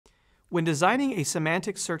When designing a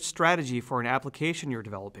semantic search strategy for an application you're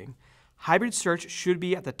developing, hybrid search should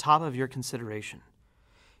be at the top of your consideration.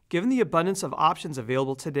 Given the abundance of options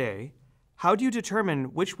available today, how do you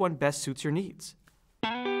determine which one best suits your needs?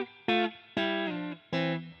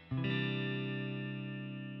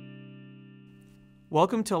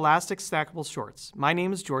 Welcome to Elastic Snackable Shorts. My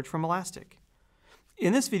name is George from Elastic.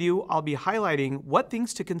 In this video, I'll be highlighting what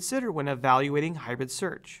things to consider when evaluating hybrid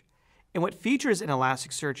search, and what features in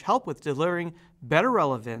Elasticsearch help with delivering better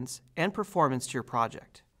relevance and performance to your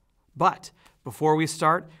project. But before we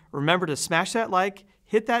start, remember to smash that like,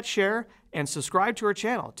 hit that share, and subscribe to our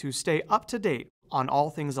channel to stay up to date on all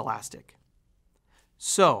things Elastic.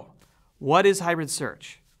 So, what is hybrid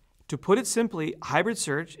search? To put it simply, hybrid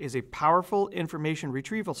search is a powerful information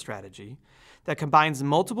retrieval strategy that combines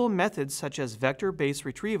multiple methods such as vector-based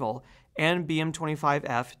retrieval and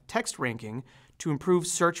BM25F text ranking to improve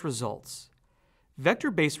search results.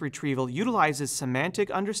 Vector-based retrieval utilizes semantic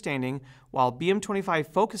understanding while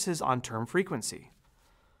BM25 focuses on term frequency.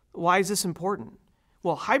 Why is this important?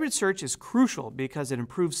 Well, hybrid search is crucial because it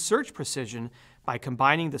improves search precision by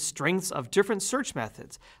combining the strengths of different search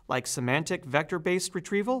methods like semantic vector-based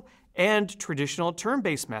retrieval and traditional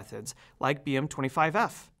term-based methods like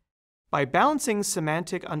BM25F. By balancing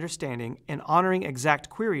semantic understanding and honoring exact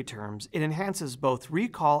query terms, it enhances both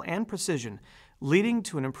recall and precision, leading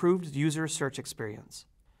to an improved user search experience.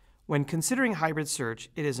 When considering hybrid search,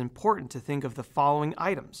 it is important to think of the following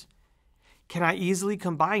items. Can I easily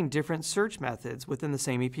combine different search methods within the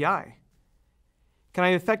same API? Can I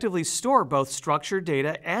effectively store both structured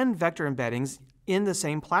data and vector embeddings in the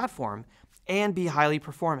same platform and be highly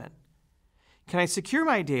performant? Can I secure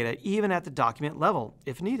my data even at the document level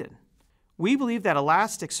if needed? We believe that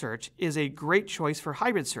Elasticsearch is a great choice for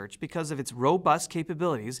hybrid search because of its robust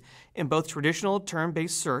capabilities in both traditional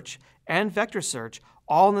term-based search and vector search,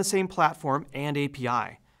 all in the same platform and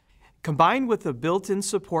API. Combined with the built-in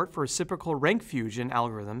support for reciprocal rank fusion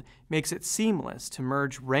algorithm makes it seamless to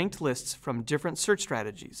merge ranked lists from different search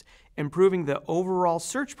strategies, improving the overall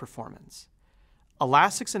search performance.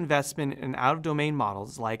 Elastic's investment in out-of-domain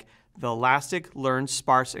models like the Elastic Learned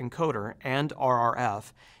Sparse Encoder and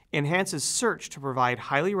RRF enhances search to provide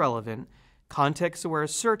highly relevant, context-aware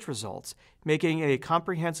search results, making it a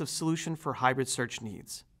comprehensive solution for hybrid search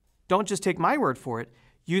needs. Don't just take my word for it.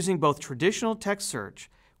 Using both traditional text search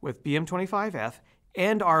with BM25F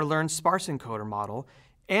and our Learned Sparse Encoder model,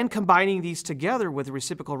 and combining these together with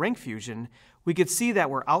reciprocal rank fusion, we could see that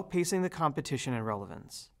we're outpacing the competition in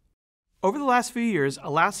relevance. Over the last few years,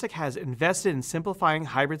 Elastic has invested in simplifying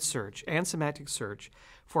hybrid search and semantic search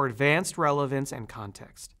for advanced relevance and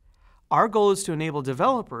context. Our goal is to enable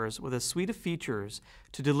developers with a suite of features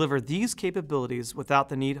to deliver these capabilities without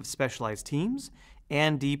the need of specialized teams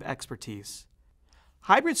and deep expertise.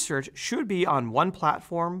 Hybrid search should be on one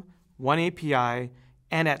platform, one API,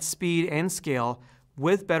 and at speed and scale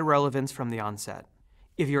with better relevance from the onset.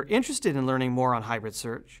 If you're interested in learning more on hybrid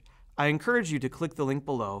search, I encourage you to click the link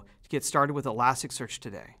below to get started with Elasticsearch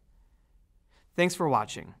today. Thanks for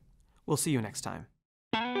watching. We'll see you next time.